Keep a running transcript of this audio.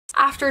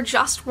After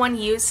just one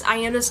use,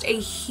 I noticed a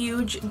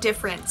huge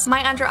difference.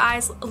 My under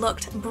eyes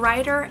looked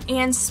brighter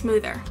and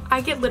smoother. I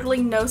get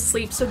literally no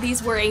sleep, so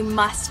these were a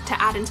must to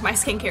add into my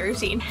skincare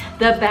routine.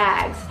 The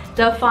bags,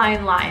 the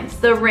fine lines,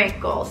 the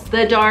wrinkles,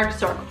 the dark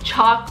circles,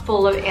 chock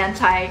full of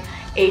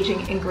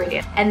anti-aging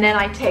ingredients. And then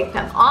I take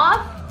them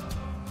off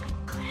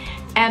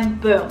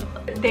and boom,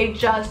 they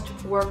just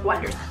work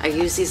wonders. I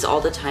use these all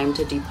the time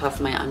to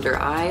depuff my under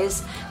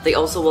eyes. They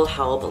also will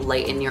help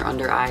lighten your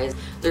under eyes.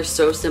 They're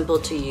so simple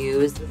to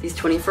use. These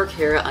 24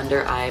 karat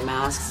under eye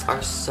masks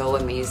are so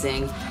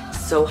amazing,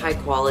 so high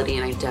quality,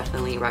 and I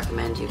definitely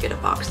recommend you get a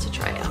box to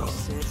try out.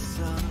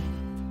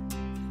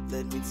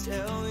 Let me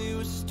tell you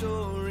a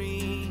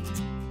story.